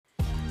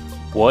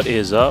What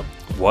is up?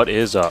 What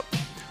is up?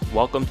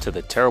 Welcome to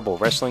the Terrible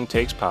Wrestling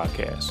Takes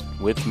podcast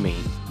with me,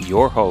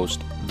 your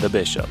host, The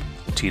Bishop,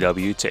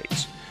 TW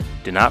Takes.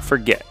 Do not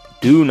forget,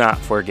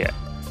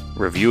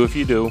 review if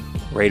you do,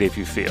 rate if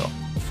you feel.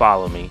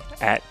 Follow me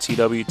at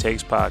TW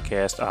Takes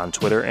Podcast on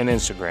Twitter and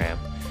Instagram.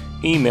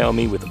 Email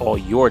me with all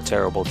your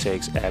terrible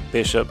takes at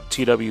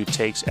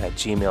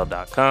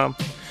bishoptwtakes@gmail.com.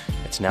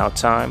 It's now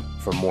time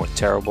for more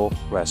terrible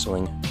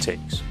wrestling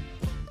takes.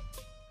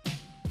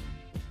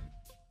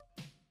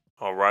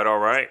 All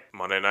right.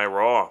 Monday Night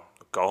Raw,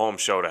 go-home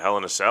show to Hell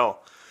in a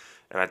Cell.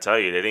 And I tell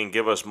you, they didn't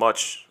give us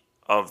much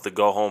of the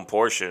go-home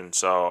portion.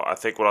 So I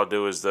think what I'll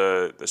do is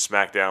the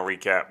SmackDown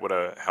recap with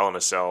a Hell in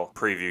a Cell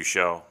preview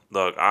show.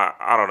 Look,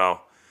 I don't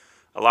know.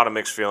 A lot of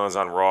mixed feelings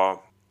on Raw.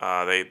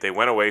 They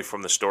went away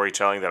from the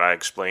storytelling that I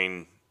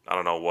explained, I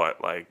don't know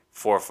what, like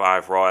 4 or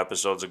 5 Raw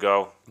episodes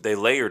ago. They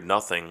layered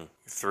nothing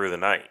through the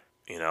night.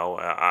 You know,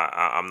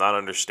 I'm not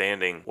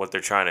understanding what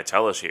they're trying to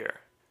tell us here.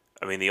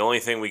 I mean, the only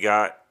thing we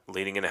got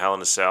leading into Hell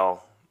in a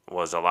Cell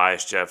was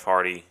Elias Jeff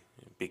Hardy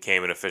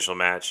became an official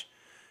match.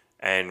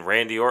 And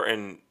Randy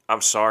Orton,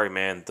 I'm sorry,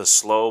 man, the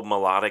slow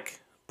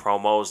melodic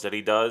promos that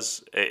he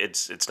does,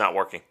 it's not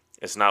working.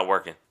 It's not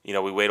working. You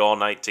know, we wait all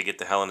night to get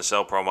the Hell in a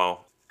Cell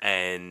promo,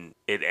 and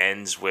it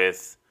ends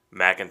with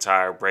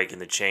McIntyre breaking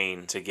the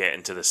chain to get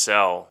into the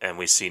cell, and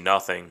we see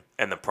nothing.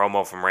 And the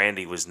promo from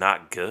Randy was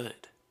not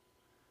good.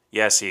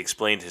 Yes, he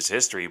explained his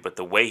history, but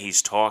the way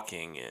he's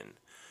talking and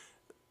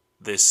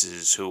this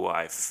is who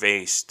I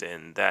faced,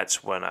 and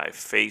that's when I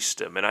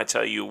faced him. And I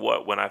tell you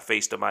what, when I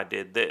faced him, I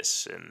did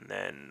this, and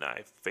then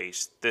I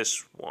faced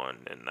this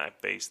one, and I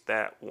faced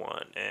that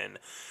one, and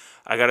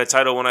I got a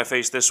title when I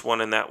faced this one,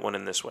 and that one,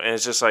 and this one. And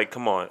it's just like,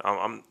 come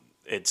on,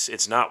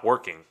 it's not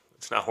working.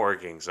 It's not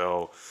working.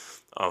 So,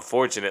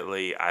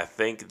 unfortunately, I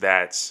think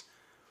that's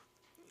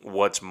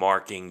what's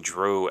marking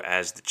Drew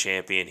as the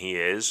champion he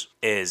is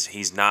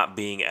he's not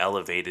being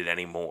elevated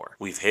anymore.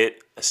 We've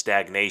hit a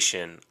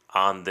stagnation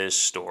on this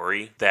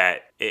story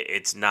that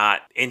it's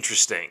not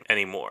interesting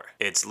anymore.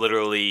 It's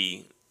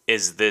literally,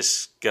 is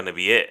this going to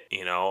be it?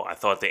 You know, I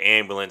thought the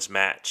ambulance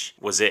match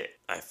was it.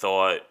 I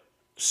thought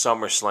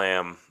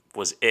SummerSlam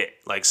was it.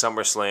 Like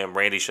SummerSlam,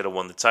 Randy should have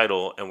won the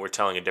title, and we're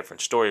telling a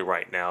different story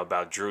right now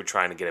about Drew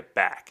trying to get it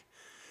back.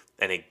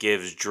 And it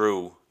gives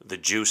Drew the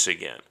juice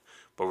again.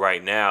 But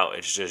right now,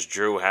 it's just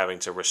Drew having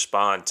to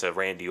respond to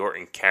Randy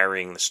Orton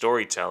carrying the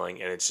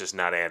storytelling, and it's just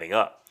not adding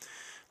up.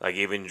 Like,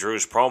 even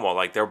Drew's promo,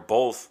 like, they're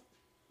both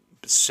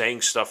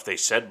saying stuff they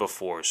said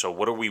before. So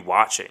what are we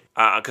watching?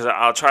 Because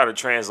I'll try to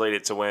translate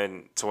it to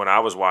when I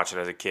was watching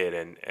as a kid,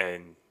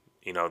 and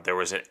you know, there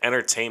was an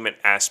entertainment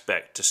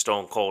aspect to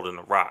Stone Cold and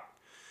The Rock,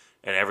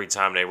 and every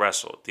time they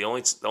wrestled, the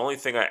only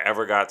thing I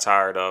ever got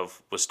tired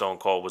of with Stone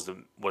Cold was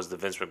the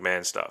Vince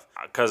McMahon stuff.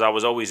 Because I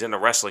was always into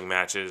wrestling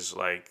matches,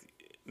 like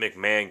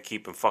McMahon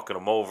keeping fucking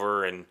him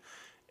over, and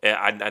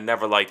I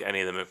never liked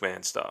any of the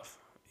McMahon stuff.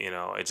 You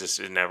know, it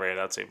never had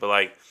out to me. But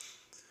like,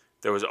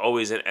 there was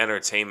always an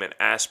entertainment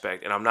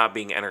aspect, and I'm not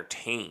being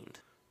entertained.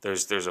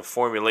 There's a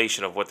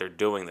formulation of what they're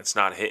doing that's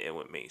not hitting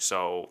with me.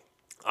 So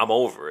I'm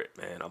over it,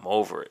 man. I'm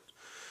over it.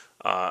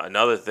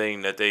 Another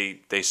thing that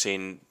they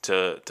seem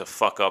to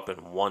fuck up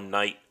in one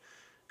night,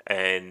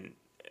 and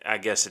I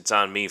guess it's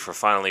on me for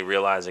finally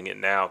realizing it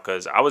now,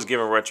 because I was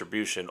giving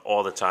Retribution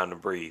all the time to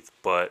breathe,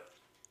 but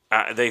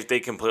they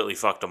completely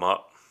fucked them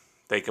up.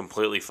 They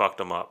completely fucked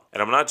them up.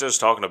 And I'm not just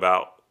talking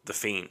about The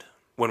Fiend.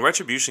 When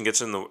Retribution gets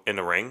in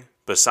the ring,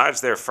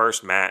 besides their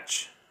first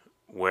match,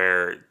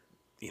 where,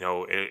 you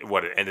know, it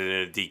ended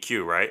in a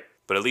DQ, right?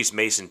 But at least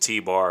Mace and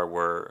T-Bar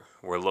were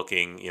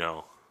looking, you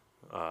know,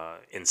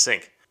 in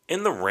sync.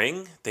 In the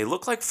ring, they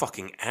look like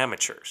fucking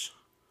amateurs.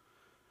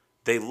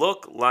 They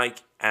look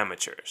like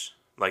amateurs.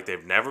 Like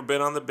they've never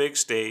been on the big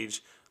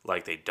stage.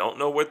 Like they don't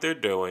know what they're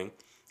doing.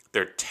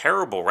 They're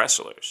terrible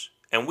wrestlers.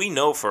 And we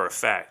know for a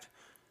fact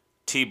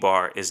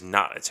T-Bar is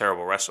not a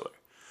terrible wrestler.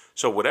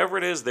 So whatever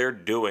it is they're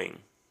doing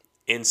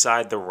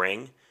inside the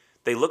ring,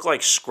 they look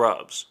like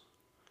scrubs.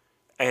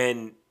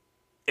 And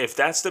if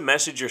that's the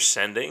message you're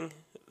sending,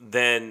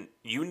 then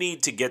you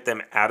need to get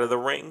them out of the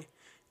ring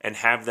and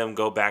have them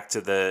go back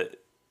to the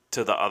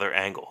other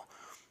angle.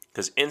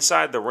 Because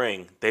inside the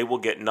ring, they will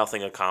get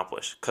nothing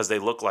accomplished because they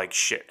look like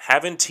shit.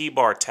 Having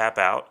T-Bar tap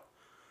out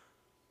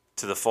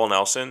to the full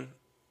Nelson,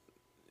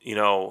 you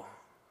know,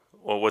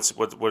 well, what's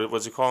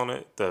he calling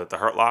it? The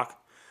Hurt Lock?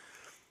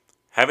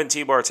 Having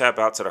T-Bar tap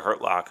out to the Hurt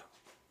Lock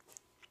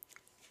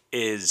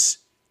is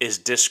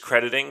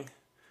discrediting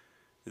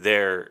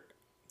their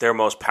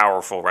most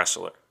powerful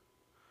wrestler.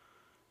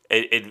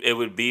 It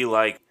would be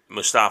like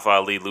Mustafa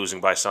Ali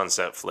losing by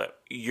sunset flip.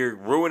 You're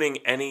ruining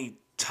any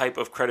type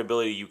of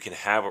credibility you can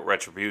have with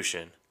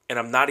Retribution. And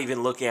I'm not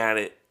even looking at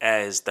it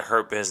as the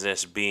Hurt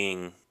Business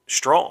being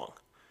strong.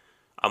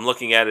 I'm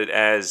looking at it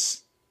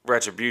as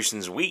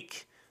Retribution's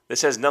weak.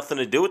 This has nothing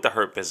to do with the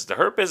Hurt Business. The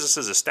Hurt Business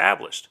is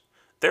established.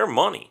 They're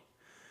money.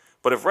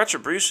 But if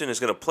Retribution is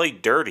going to play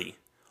dirty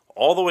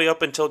all the way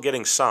up until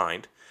getting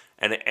signed,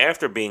 and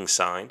after being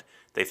signed,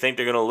 They think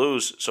they're going to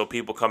lose, so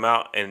people come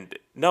out and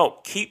no,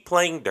 keep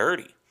playing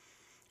dirty.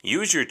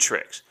 Use your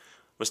tricks.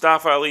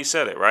 Mustafa Ali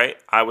said it, right?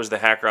 I was the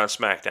hacker on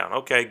SmackDown.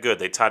 Okay, good.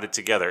 They tied it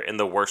together in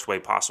the worst way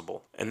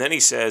possible. And then he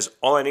says,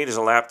 all I need is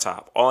a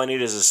laptop. All I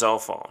need is a cell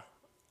phone.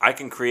 I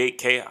can create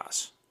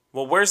chaos.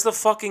 Well, where's the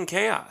fucking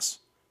chaos?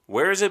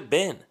 Where has it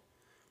been?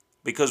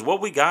 Because what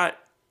we got,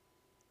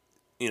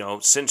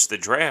 since the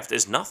draft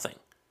is nothing.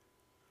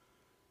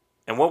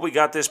 And what we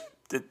got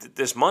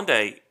this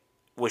Monday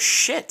was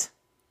shit.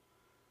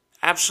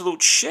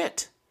 Absolute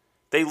shit.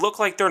 They look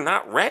like they're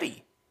not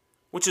ready,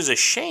 which is a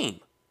shame.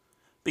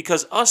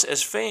 Because us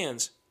as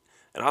fans,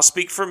 and I'll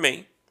speak for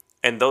me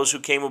and those who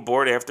came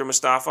aboard after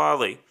Mustafa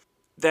Ali,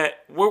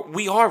 that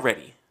we are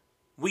ready.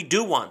 We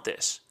do want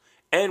this.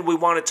 And we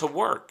want it to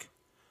work.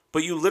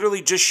 But you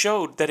literally just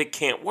showed that it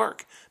can't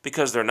work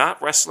because they're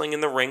not wrestling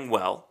in the ring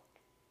well.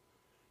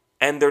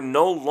 And they're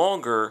no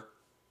longer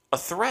a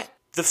threat.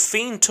 The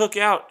Fiend took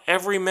out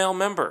every male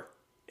member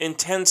in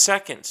 10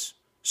 seconds.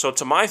 So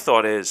to my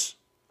thought is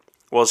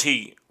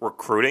he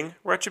recruiting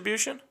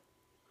Retribution?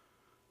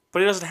 But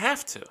he doesn't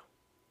have to.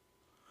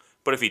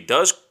 But if he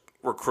does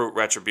recruit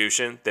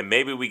Retribution, then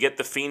maybe we get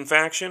the Fiend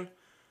faction.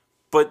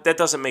 But that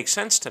doesn't make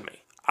sense to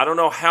me. I don't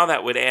know how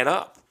that would add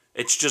up.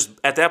 It's just,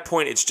 at that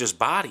point, it's just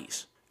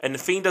bodies. And the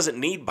Fiend doesn't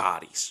need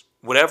bodies.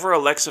 Whatever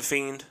Alexa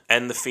Fiend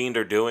and the Fiend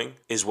are doing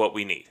is what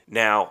we need.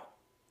 Now,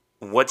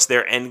 what's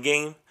their end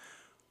game?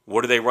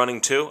 What are they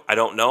running to? I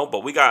don't know,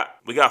 but we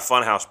got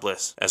Funhouse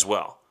Bliss as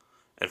well.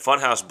 And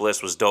Funhouse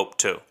Bliss was dope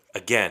too.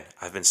 Again,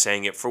 I've been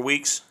saying it for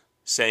weeks.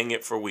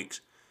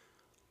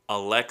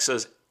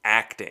 Alexa's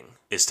acting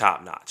is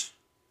top notch.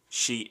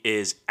 She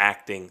is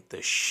acting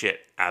the shit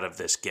out of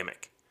this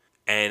gimmick.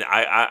 And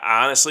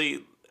I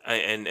honestly,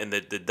 and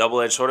the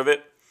double-edged sort of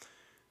it,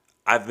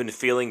 I've been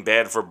feeling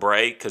bad for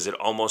Bray because it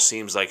almost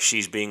seems like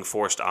she's being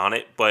forced on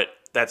it, but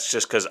that's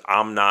just because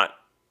I'm not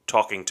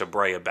talking to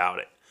Bray about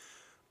it.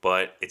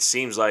 But it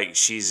seems like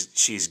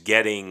she's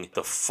getting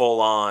the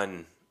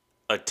full-on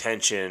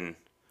attention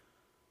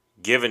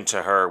given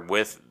to her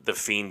with the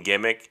Fiend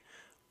gimmick,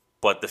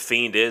 but the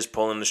Fiend is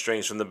pulling the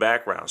strings from the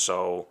background.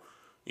 So,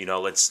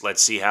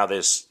 let's see how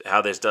this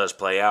does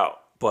play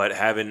out. But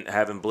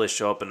having Bliss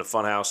show up in the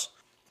Funhouse,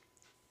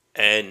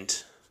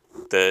 and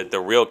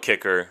the real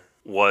kicker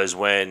was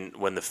when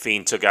the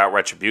Fiend took out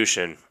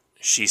Retribution,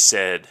 she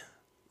said,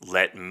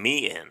 "Let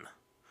me in,"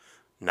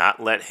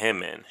 not "let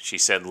him in." She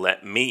said,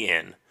 "Let me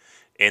in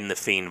the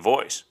Fiend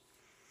voice."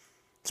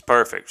 It's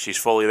perfect. She's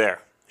fully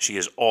there. She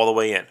is all the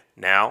way in.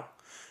 Now,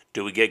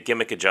 do we get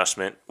gimmick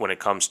adjustment when it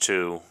comes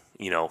to,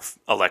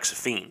 Alexa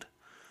Fiend?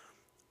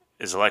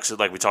 Is Alexa,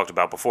 like we talked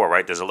about before,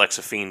 right? Does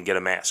Alexa Fiend get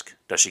a mask?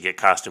 Does she get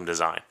costume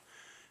design?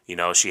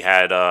 She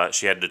had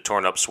the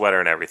torn up sweater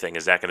and everything.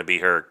 Is that going to be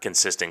her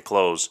consistent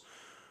clothes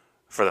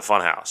for the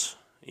Funhouse?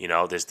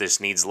 This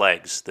needs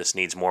legs. This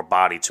needs more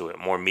body to it,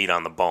 more meat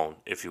on the bone,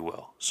 if you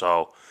will.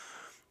 So,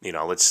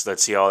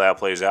 let's see how that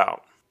plays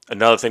out.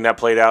 Another thing that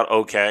played out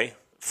okay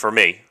for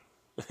me.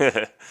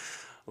 A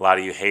lot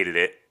of you hated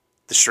it.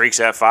 The streak's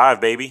at 5,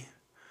 baby.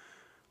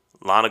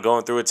 Lana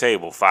going through a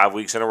table 5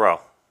 weeks in a row.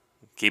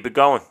 Keep it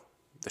going.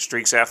 The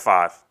streak's at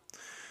 5.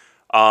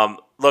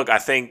 Look, I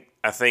think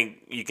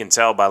you can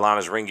tell by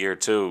Lana's ring gear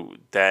too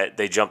that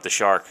they jumped the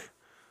shark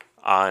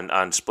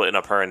on splitting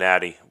up her and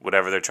Natty.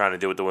 Whatever they're trying to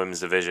do with the women's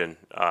division,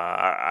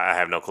 I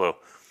have no clue.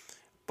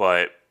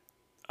 But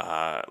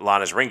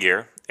Lana's ring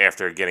gear,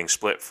 after getting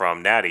split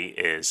from Natty,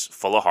 is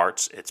full of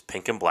hearts. It's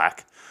pink and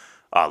black.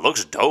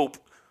 Looks dope,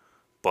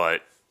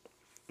 but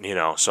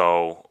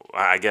so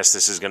I guess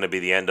this is going to be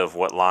the end of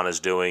what Lana's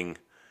doing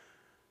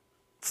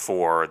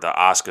for the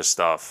Asuka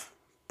stuff.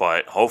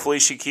 But hopefully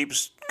she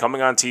keeps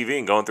coming on TV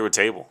and going through a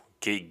table.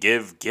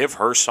 Give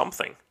her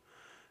something.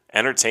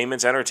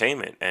 Entertainment's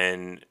entertainment,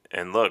 and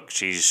look,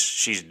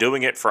 she's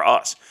doing it for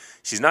us.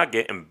 She's not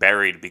getting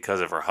buried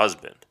because of her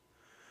husband.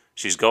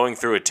 She's going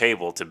through a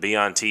table to be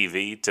on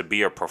TV, to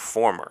be a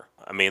performer.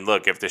 I mean,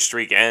 look, if the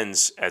streak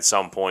ends at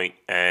some point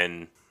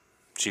and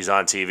she's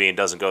on TV and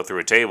doesn't go through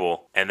a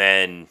table, and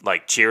then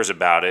cheers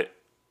about it,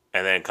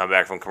 and then come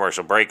back from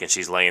commercial break and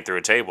she's laying through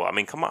a table. I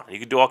mean, come on, you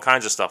can do all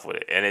kinds of stuff with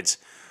it, and it's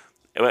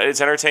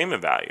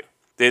entertainment value.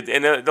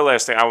 And the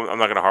last thing, I'm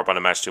not going to harp on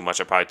the match too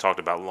much. I probably talked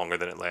about it longer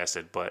than it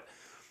lasted, but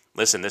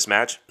listen, this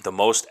match, the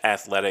most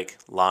athletic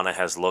Lana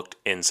has looked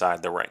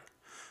inside the ring.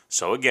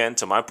 So again,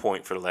 to my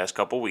point for the last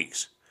couple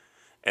weeks,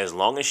 as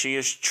long as she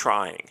is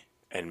trying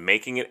and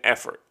making an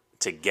effort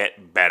to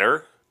get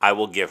better, I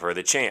will give her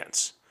the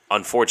chance.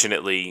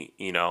 Unfortunately,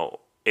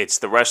 it's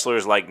the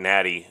wrestlers like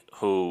Natty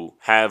who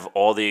have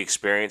all the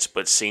experience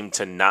but seem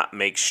to not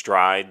make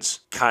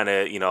strides, kind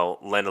of,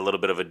 lend a little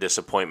bit of a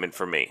disappointment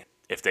for me.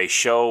 If they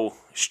show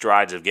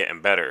strides of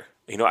getting better,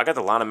 I got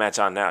the Lana match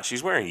on now.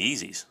 She's wearing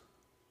Yeezys.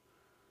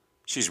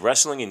 She's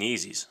wrestling in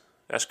Yeezys.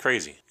 That's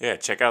crazy. Yeah,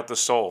 check out the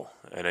sole,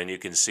 and then you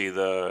can see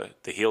the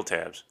heel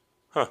tabs.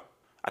 Huh.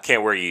 I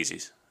can't wear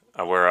Yeezys.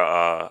 I wear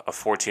a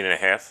 14 and a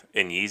half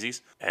in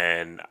Yeezys,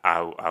 and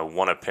I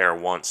won a pair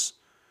once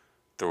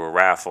through a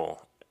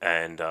raffle,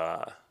 and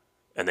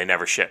they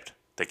never shipped.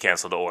 They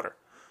canceled the order.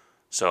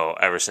 So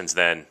ever since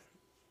then,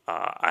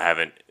 I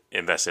haven't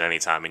invested any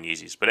time in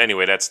Yeezys. But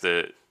anyway, that's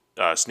the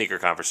sneaker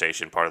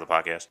conversation part of the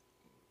podcast.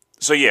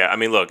 So yeah, I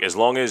mean, look, as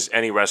long as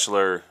any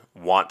wrestler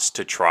wants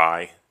to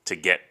try to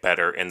get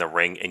better in the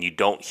ring, and you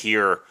don't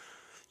hear,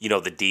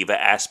 the diva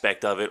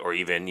aspect of it, or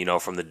even,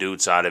 from the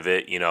dude side of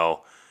it,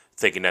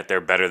 thinking that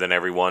they're better than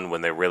everyone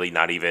when they're really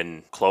not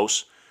even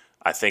close.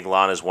 I think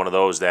Lana's one of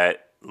those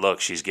that,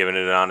 look, she's giving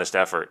it an honest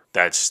effort.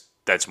 That's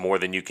more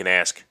than you can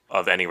ask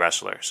of any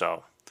wrestler.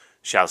 So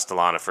shouts to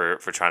Lana for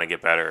trying to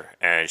get better,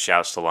 and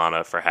shouts to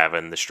Lana for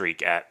having the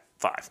streak at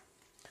 5.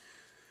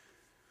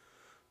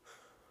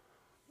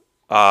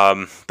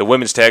 The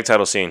women's tag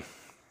title scene.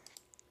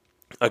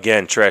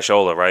 Again,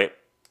 Trashola, right?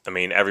 I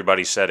mean,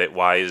 everybody said it.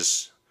 Why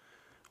is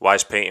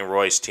Peyton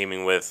Royce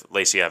teaming with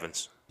Lacey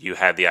Evans? You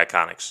had the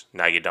Iconics.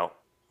 Now you don't.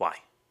 Why?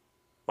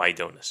 Why are you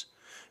doing this?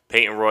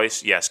 Peyton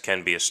Royce, yes,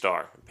 can be a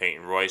star.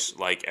 Peyton Royce,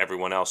 like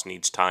everyone else,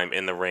 needs time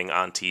in the ring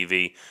on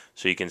TV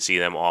so you can see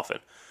them often.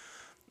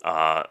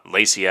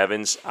 Lacey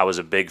Evans, I was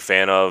a big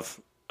fan of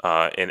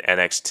in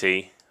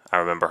NXT. I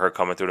remember her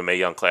coming through the Mae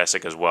Young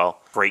Classic as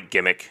well. Great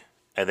gimmick.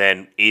 And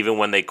then even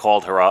when they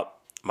called her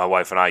up, my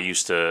wife and I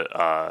used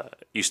to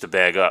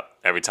bag up.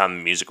 Every time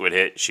the music would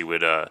hit, she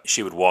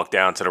would walk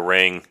down to the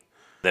ring,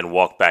 then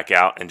walk back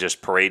out and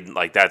just parade.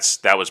 Like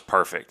that was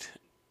perfect.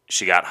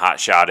 She got hot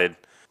shotted.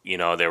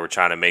 They were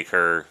trying to make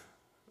her,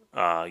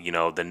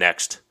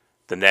 the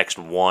next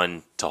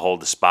one to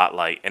hold the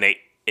spotlight, and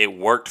it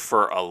worked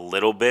for a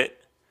little bit,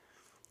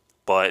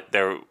 but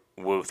there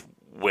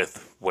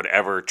with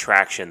whatever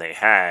traction they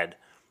had,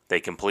 they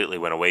completely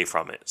went away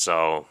from it.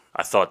 So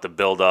I thought the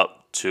build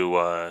up to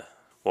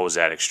what was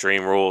that,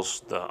 Extreme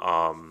Rules,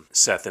 the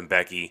Seth and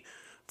Becky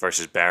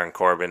versus Baron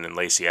Corbin and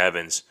Lacey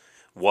Evans,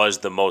 was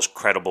the most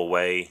credible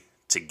way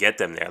to get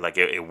them there. Like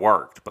it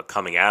worked, but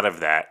coming out of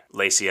that,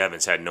 Lacey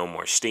Evans had no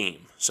more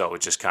steam, so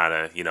it just kind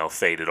of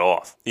faded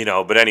off.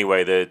 But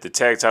anyway, the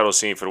tag title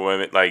scene for the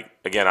women, like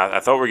again, I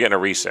thought we were getting a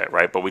reset,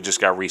 right? But we just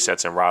got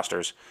resets in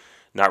rosters,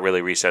 not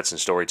really resets in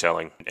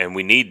storytelling, and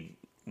we need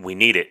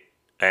it.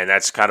 And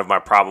that's kind of my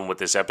problem with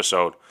this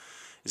episode,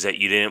 is that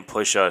you didn't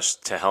push us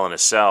to Hell in a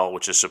Cell,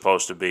 which is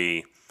supposed to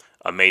be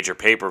a major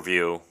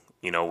pay-per-view,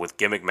 with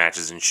gimmick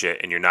matches and shit,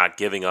 and you're not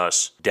giving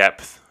us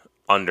depth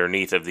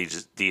underneath of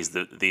these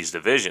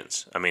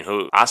divisions. I mean,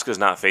 Asuka's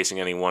not facing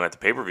anyone at the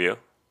pay-per-view,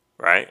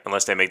 right?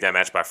 Unless they make that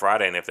match by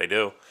Friday, and if they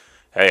do,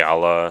 hey,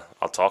 I'll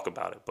talk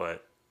about it.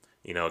 But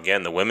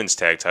again, the women's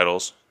tag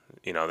titles,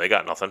 they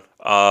got nothing.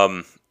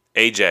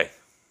 AJ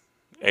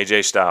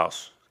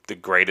Styles, the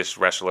greatest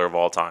wrestler of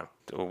all time.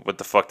 What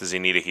the fuck does he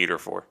need a heater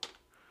for?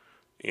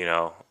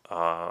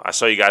 I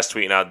saw you guys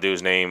tweeting out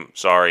dude's name.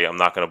 Sorry, I'm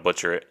not going to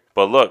butcher it.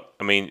 But look,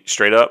 I mean,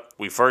 straight up,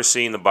 we first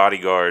seen the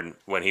Bodyguard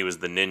when he was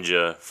the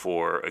ninja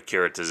for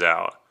Akira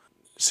Tozawa.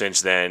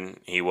 Since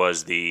then, he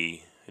was the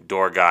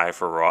door guy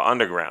for Raw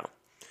Underground.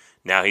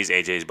 Now he's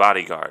AJ's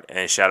bodyguard.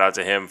 And shout out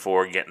to him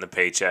for getting the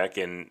paycheck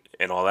and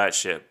all that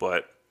shit.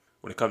 But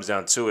when it comes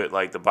down to it,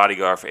 like, the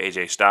bodyguard for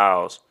AJ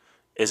Styles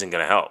isn't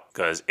going to help,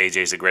 because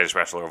AJ's the greatest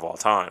wrestler of all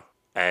time,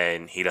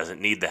 and he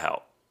doesn't need the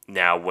help.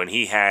 Now, when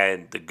he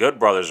had the Good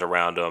Brothers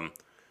around him,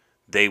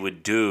 they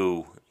would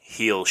do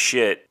heel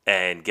shit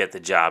and get the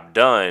job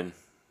done,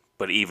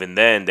 but even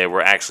then, they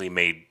were actually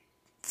made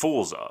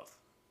fools of.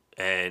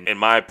 And in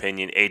my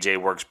opinion, AJ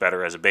works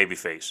better as a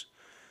babyface.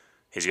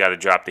 He's got to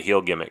drop the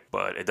heel gimmick,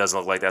 but it doesn't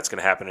look like that's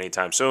going to happen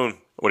anytime soon.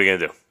 What are you going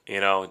to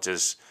do?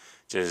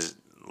 Just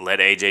let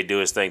AJ do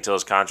his thing till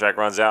his contract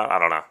runs out? I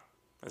don't know.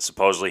 And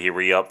supposedly he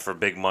re-upped for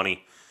big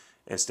money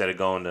instead of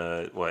going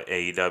to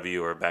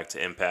AEW or back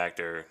to Impact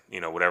or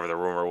whatever the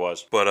rumor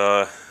was.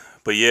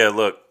 But yeah,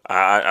 look,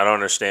 I don't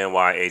understand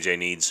why AJ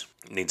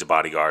needs a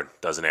bodyguard.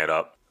 Doesn't add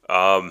up.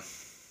 All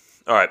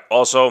right.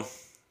 Also,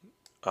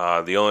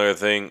 the only other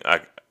thing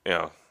I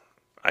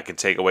can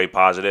take away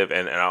positive,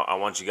 and I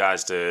want you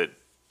guys to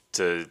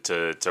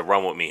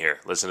run with me here.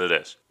 Listen to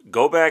this.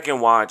 Go back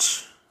and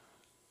watch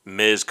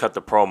Miz cut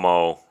the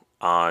promo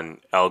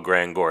on El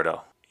Gran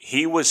Gordo.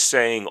 He was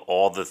saying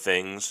all the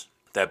things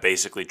that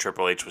basically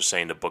Triple H was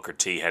saying to Booker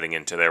T heading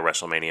into their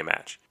WrestleMania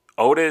match.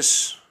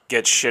 Otis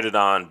gets shitted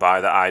on by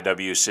the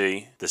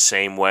IWC the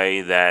same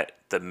way that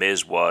the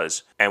Miz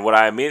was. And what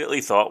I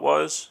immediately thought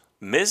was,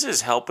 Miz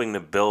is helping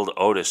to build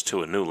Otis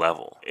to a new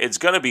level. It's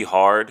going to be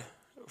hard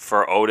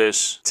for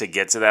Otis to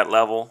get to that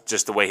level,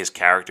 just the way his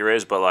character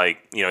is. But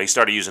he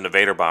started using the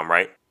Vader bomb,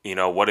 right?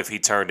 What if he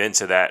turned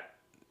into that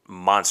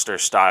monster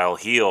style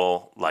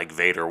heel like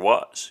Vader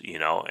was,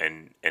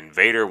 and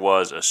Vader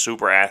was a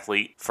super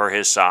athlete for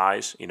his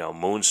size,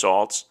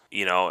 moonsaults,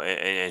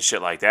 and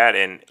shit like that.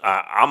 And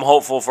I'm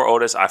hopeful for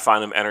Otis. I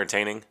find him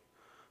entertaining,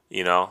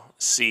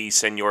 see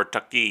Senor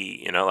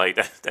Tucky,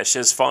 that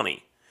shit's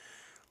funny.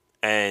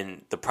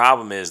 And the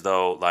problem is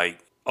though,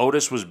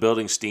 Otis was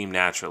building steam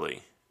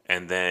naturally,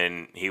 and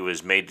then he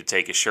was made to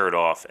take his shirt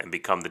off and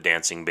become the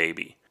dancing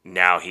baby.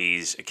 Now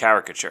he's a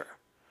caricature.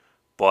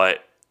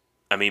 But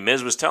I mean,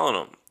 Miz was telling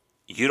him,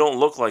 you don't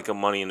look like a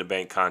Money in the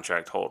Bank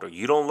contract holder.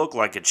 You don't look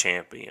like a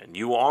champion.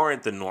 You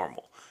aren't the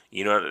normal.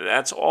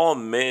 That's all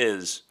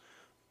Miz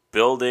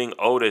building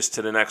Otis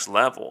to the next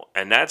level.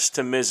 And that's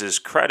to Miz's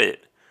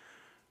credit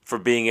for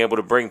being able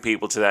to bring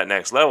people to that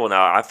next level.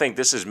 Now, I think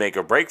this is make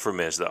or break for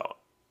Miz, though.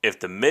 If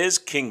the Miz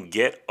can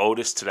get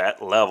Otis to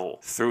that level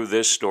through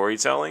this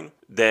storytelling,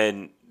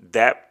 then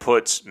that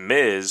puts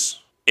Miz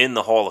in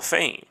the Hall of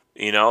Fame.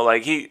 You know,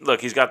 like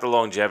he's got the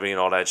longevity and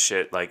all that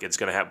shit. Like, it's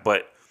gonna happen.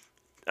 But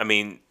I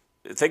mean,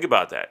 think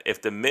about that.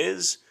 If the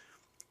Miz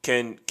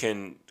can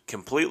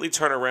completely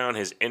turn around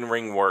his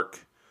in-ring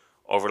work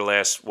over the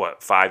last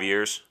 5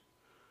 years,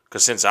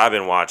 because since I've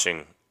been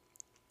watching,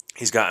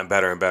 he's gotten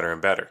better and better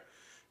and better.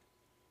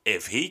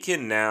 If he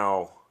can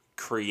now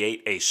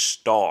create a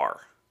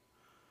star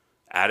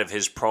out of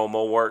his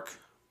promo work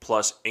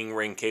plus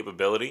in-ring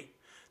capability,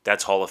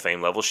 that's Hall of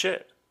Fame level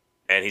shit.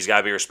 And he's got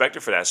to be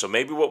respected for that. So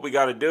maybe what we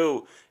got to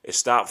do is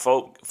stop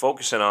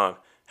focusing on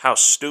how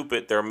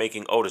stupid they're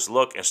making Otis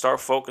look and start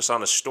focusing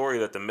on the story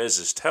that The Miz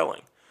is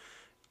telling.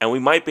 And we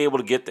might be able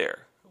to get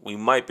there.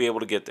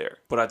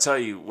 But I tell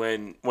you,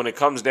 when it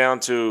comes down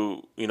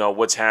to,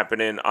 what's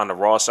happening on the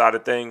Raw side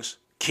of things,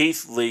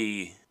 Keith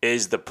Lee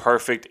is the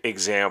perfect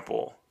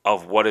example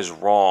of what is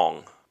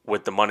wrong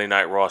with the Monday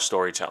Night Raw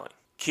storytelling.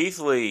 Keith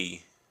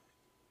Lee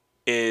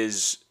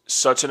is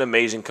such an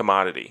amazing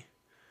commodity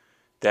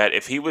that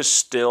if he was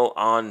still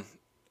on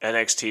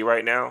NXT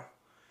right now,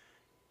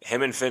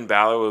 him and Finn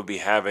Balor would be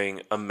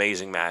having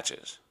amazing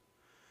matches.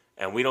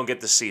 And we don't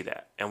get to see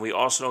that. And we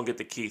also don't get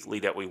the Keith Lee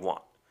that we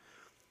want.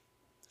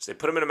 So they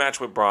put him in a match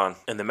with Braun,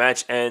 and the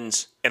match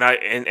ends,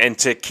 and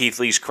to Keith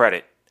Lee's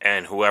credit,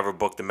 and whoever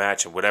booked the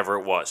match and whatever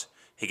it was,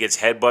 he gets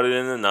headbutted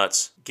in the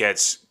nuts,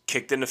 gets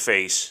kicked in the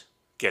face,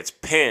 gets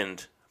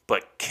pinned,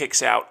 but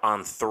kicks out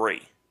on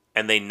 3.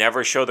 And they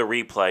never show the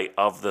replay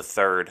of the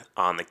 3rd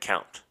on the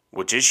count,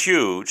 which is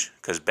huge,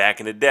 because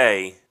back in the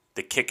day,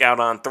 the kick out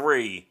on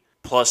 3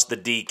 plus the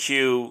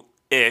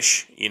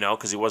DQ-ish,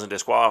 because he wasn't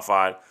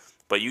disqualified,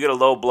 but you get a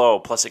low blow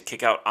plus a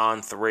kick out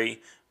on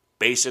 3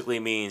 basically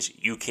means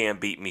you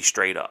can't beat me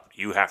straight up.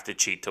 You have to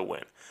cheat to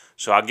win.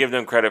 So I'll give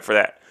them credit for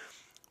that.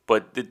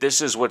 But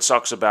this is what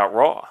sucks about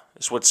Raw.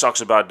 This is what sucks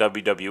about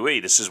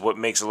WWE. This is what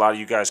makes a lot of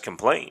you guys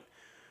complain.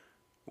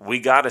 We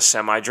got a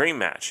semi-dream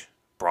match.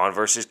 Braun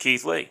versus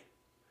Keith Lee.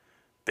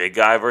 Big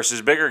guy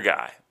versus bigger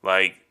guy.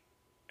 Like,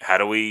 how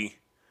do we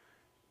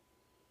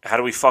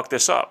fuck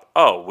this up?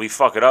 Oh, we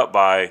fuck it up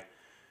by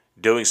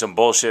doing some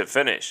bullshit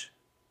finish.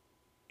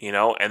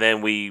 And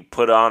then we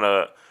put on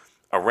a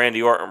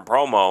Randy Orton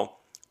promo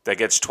that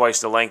gets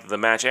twice the length of the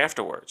match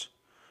afterwards.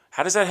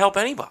 How does that help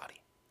anybody?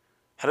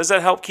 How does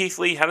that help Keith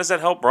Lee? How does that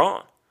help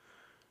Braun?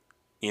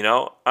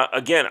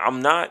 Again,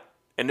 I'm not,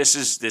 and this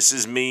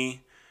is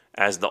me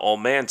as the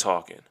old man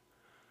talking.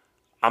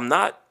 I'm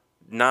not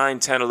 9,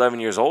 10, 11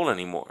 years old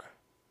anymore.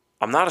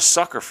 I'm not a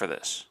sucker for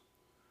this.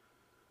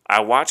 I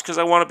watch because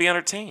I want to be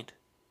entertained.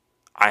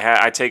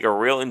 I take a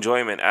real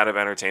enjoyment out of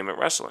entertainment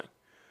wrestling.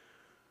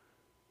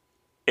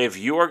 If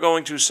you are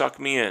going to suck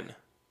me in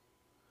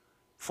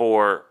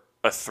for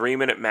a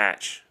 3-minute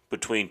match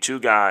between two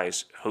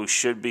guys who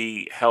should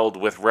be held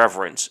with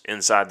reverence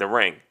inside the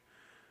ring,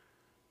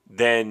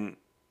 then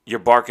you're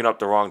barking up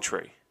the wrong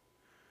tree.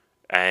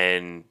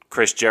 And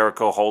Chris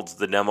Jericho holds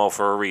the demo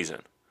for a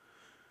reason.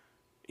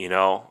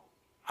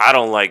 I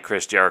don't like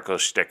Chris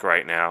Jericho's shtick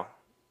right now,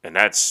 and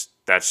that's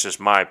just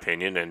my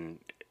opinion. And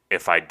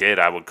if I did,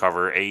 I would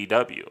cover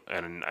AEW,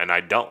 and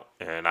I don't,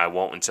 and I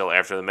won't until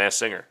after The Masked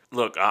Singer.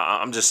 Look,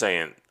 I'm just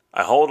saying,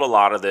 I hold a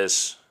lot of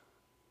this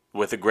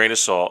with a grain of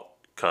salt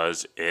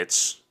because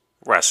it's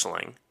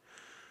wrestling,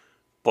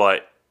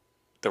 but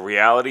the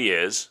reality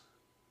is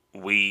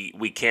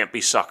we can't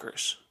be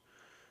suckers.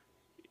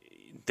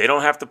 They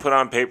don't have to put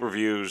on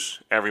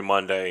pay-per-views every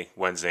Monday,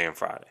 Wednesday, and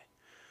Friday,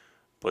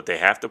 but they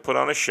have to put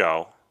on a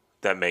show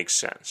that makes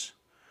sense.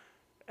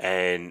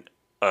 And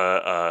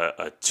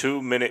a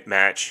 2-minute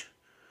match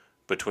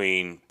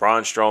between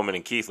Braun Strowman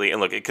and Keith Lee, and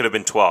look, it could have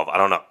been 12, I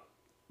don't know,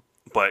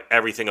 but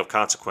everything of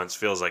consequence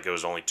feels like it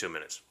was only 2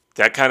 minutes.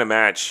 That kind of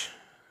match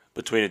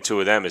between the two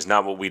of them is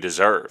not what we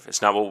deserve.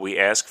 It's not what we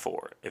ask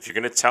for. If you're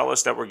going to tell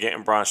us that we're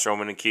getting Braun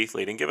Strowman and Keith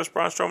Lee, then give us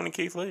Braun Strowman and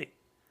Keith Lee.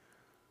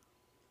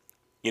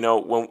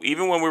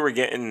 Even when we were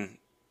getting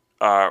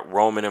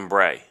Roman and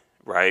Bray,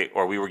 right?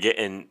 Or we were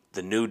getting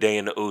the New Day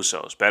and the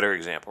Usos. Better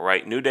example,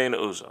 right? New Day and the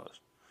Usos.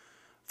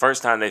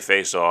 First time they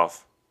faced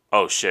off,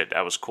 oh shit,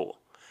 that was cool.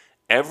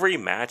 Every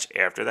match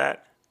after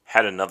that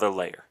had another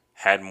layer,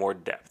 had more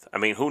depth. I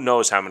mean, who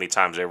knows how many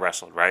times they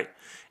wrestled, right?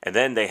 And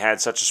then they had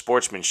such a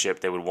sportsmanship,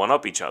 they would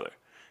one-up each other.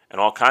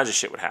 And all kinds of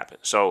shit would happen.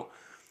 So,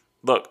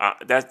 look,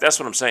 that's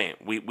what I'm saying.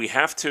 We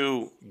have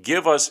to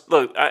give us...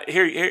 Look,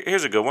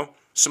 here's a good one.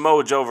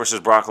 Samoa Joe versus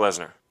Brock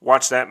Lesnar.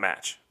 Watch that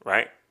match,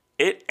 right?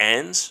 It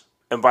ends,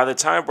 and by the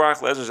time Brock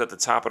Lesnar's at the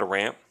top of the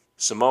ramp,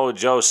 Samoa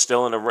Joe's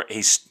still in the ring.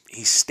 He's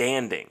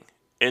standing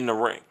in the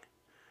ring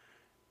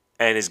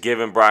and is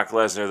giving Brock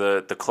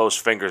Lesnar the close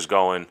fingers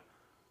going,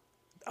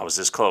 I was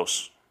this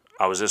close.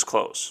 I was this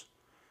close.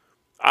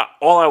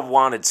 All I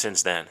wanted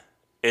since then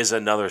is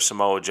another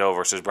Samoa Joe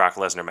versus Brock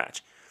Lesnar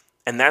match.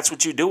 And that's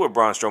what you do with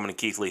Braun Strowman and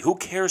Keith Lee. Who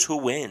cares who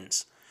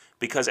wins?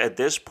 Because at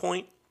this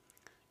point,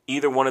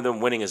 either one of them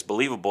winning is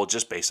believable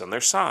just based on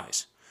their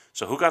size.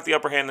 So who got the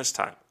upper hand this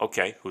time?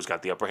 Okay, who's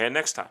got the upper hand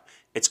next time?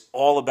 It's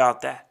all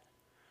about that.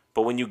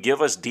 But when you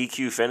give us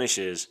DQ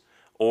finishes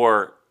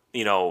or,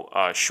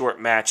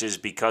 short matches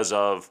because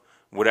of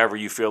whatever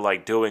you feel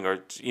like doing, or,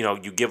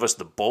 you give us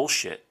the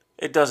bullshit,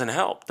 it doesn't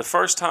help. The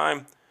first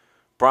time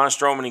Braun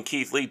Strowman and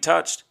Keith Lee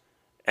touched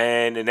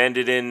and it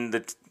ended in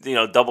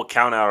the, double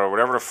count out or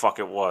whatever the fuck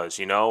it was,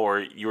 or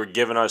you were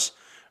giving us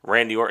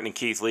Randy Orton and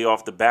Keith Lee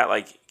off the bat.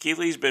 Like, Keith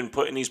Lee's been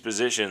put in these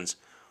positions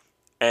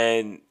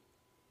and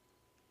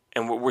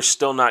we're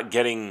still not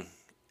getting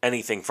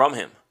anything from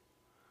him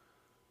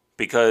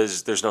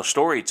because there's no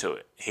story to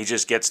it. He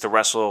just gets to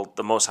wrestle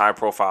the most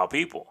high-profile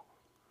people,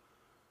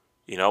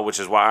 which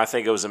is why I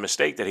think it was a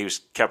mistake that he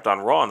was kept on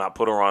Raw and not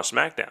put her on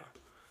SmackDown.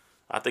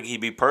 I think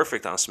he'd be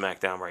perfect on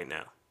SmackDown right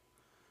now.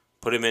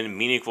 Put him in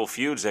meaningful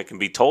feuds that can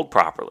be told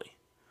properly,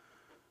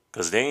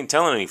 because they ain't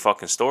telling any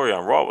fucking story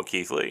on Raw with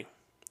Keith Lee.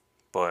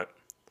 But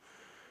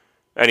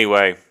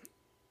anyway,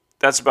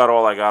 that's about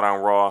all I got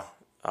on Raw.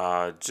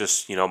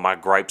 Just, my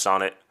gripes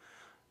on it.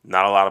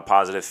 Not a lot of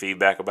positive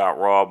feedback about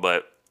Raw,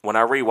 but when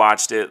I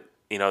rewatched it,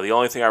 the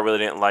only thing I really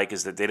didn't like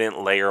is that they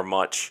didn't layer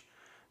much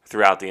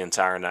throughout the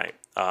entire night.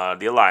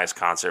 The Elias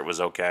concert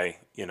was okay.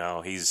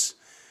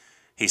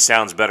 He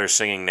sounds better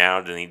singing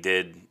now than he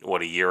did,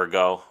 a year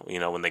ago,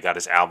 when they got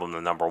his album, the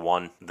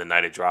 #1, the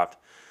night it dropped.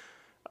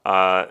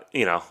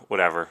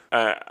 Whatever.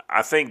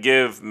 I think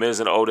give Miz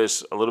and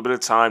Otis a little bit of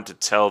time to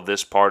tell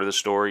this part of the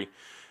story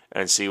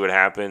and see what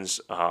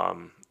happens.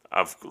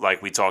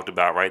 Like we talked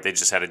about, right? They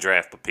just had a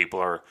draft, but people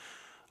are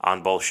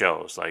on both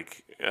shows.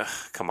 Like,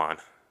 come on,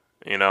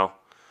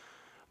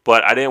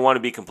 But I didn't want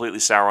to be completely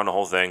sour on the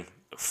whole thing.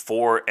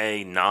 For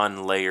a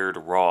non-layered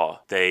Raw,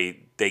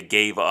 they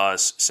gave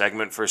us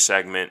segment for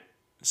segment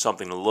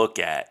something to look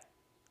at.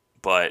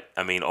 But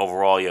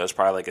overall, it's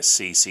probably like a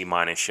C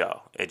minus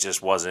show. It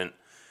just wasn't.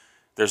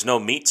 There's no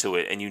meat to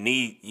it, and you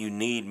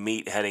need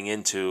meat heading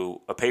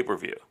into a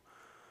pay-per-view.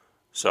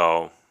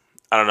 So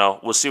I don't know.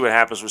 We'll see what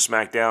happens with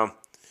SmackDown.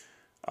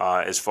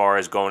 As far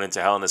as going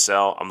into Hell in a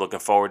Cell, I'm looking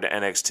forward to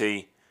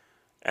NXT.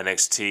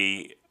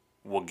 NXT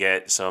will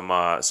get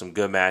some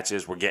good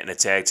matches. We're getting a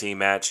tag team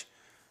match.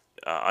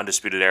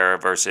 Undisputed Era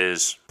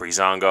versus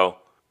Breezango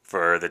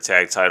for the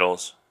tag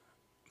titles.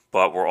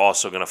 But we're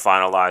also going to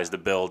finalize the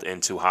build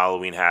into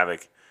Halloween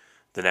Havoc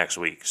the next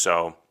week.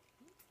 So,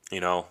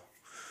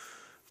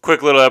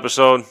 quick little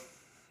episode.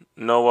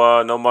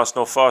 No muss,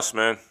 no fuss,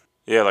 man.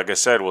 Yeah, like I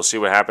said, we'll see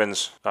what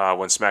happens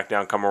when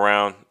SmackDown come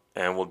around,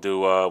 and we'll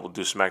do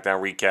SmackDown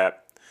recap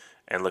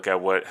and look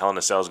at what Hell in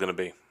a Cell is going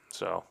to be.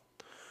 So,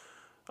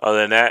 other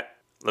than that,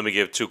 let me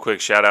give 2 quick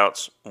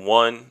shout-outs.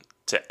 One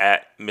to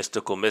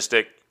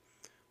 @MysticalMystic.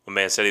 My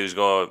man said he was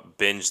going to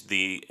binge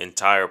the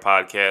entire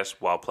podcast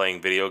while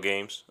playing video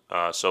games.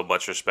 So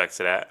much respect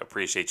to that.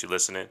 Appreciate you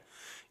listening.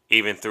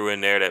 Even threw in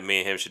there that me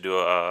and him should do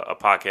a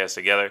podcast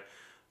together.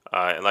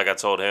 And like I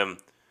told him,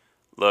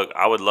 look,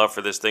 I would love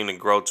for this thing to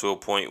grow to a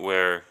point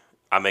where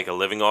I make a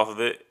living off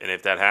of it. And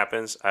if that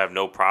happens, I have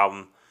no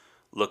problem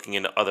looking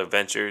into other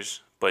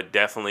ventures, but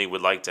definitely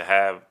would like to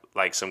have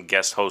like some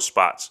guest host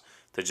spots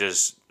to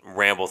just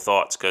ramble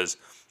thoughts, because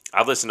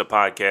I've listened to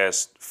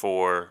podcasts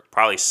for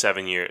probably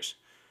 7 years.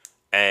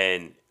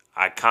 And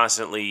I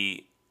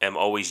constantly am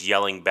always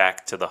yelling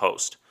back to the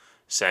host,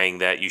 saying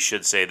that you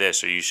should say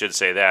this or you should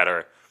say that,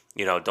 or,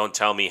 don't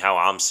tell me how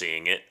I'm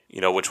seeing it,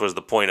 which was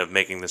the point of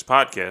making this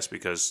podcast,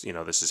 because,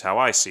 this is how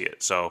I see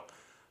it. So,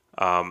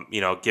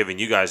 giving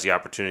you guys the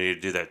opportunity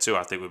to do that too,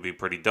 I think would be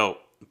pretty dope.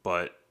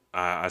 But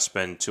I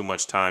spend too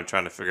much time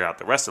trying to figure out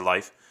the rest of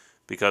life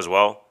because,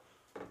 I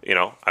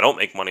don't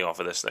make money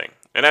off of this thing.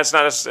 And that's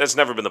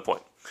never been the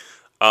point.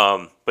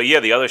 But yeah,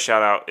 the other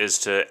shout out is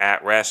to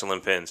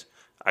 @WrestlingPins.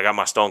 I got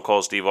my Stone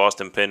Cold Steve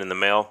Austin pin in the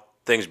mail.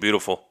 Thing's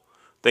beautiful.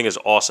 Thing is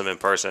awesome in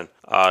person.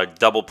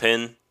 Double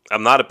pin.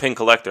 I'm not a pin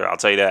collector, I'll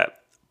tell you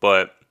that.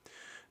 But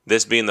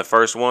this being the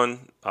first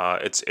one,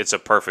 it's a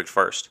perfect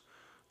first.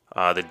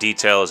 The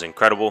detail is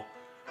incredible.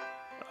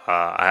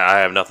 I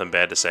have nothing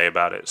bad to say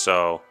about it.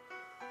 So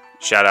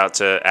shout out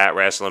to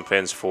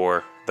 @WrestlingPins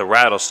for the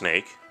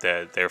Rattlesnake,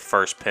 their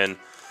first pin.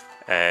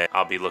 And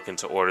I'll be looking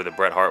to order the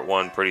Bret Hart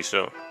one pretty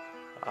soon.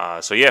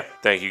 So yeah,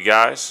 thank you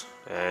guys.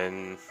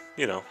 And,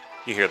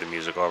 you hear the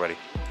music already.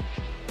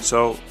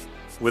 So,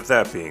 with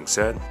that being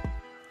said,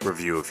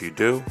 review if you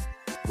do,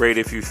 rate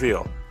if you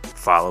feel.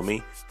 Follow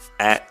me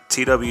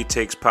 @TW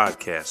Takes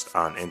Podcast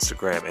on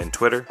Instagram and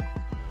Twitter.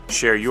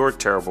 Share your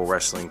terrible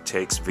wrestling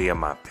takes via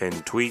my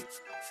pinned tweet.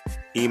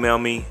 Email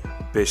me,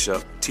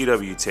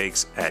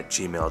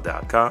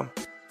 bishoptwtakes@gmail.com.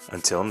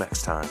 Until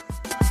next time.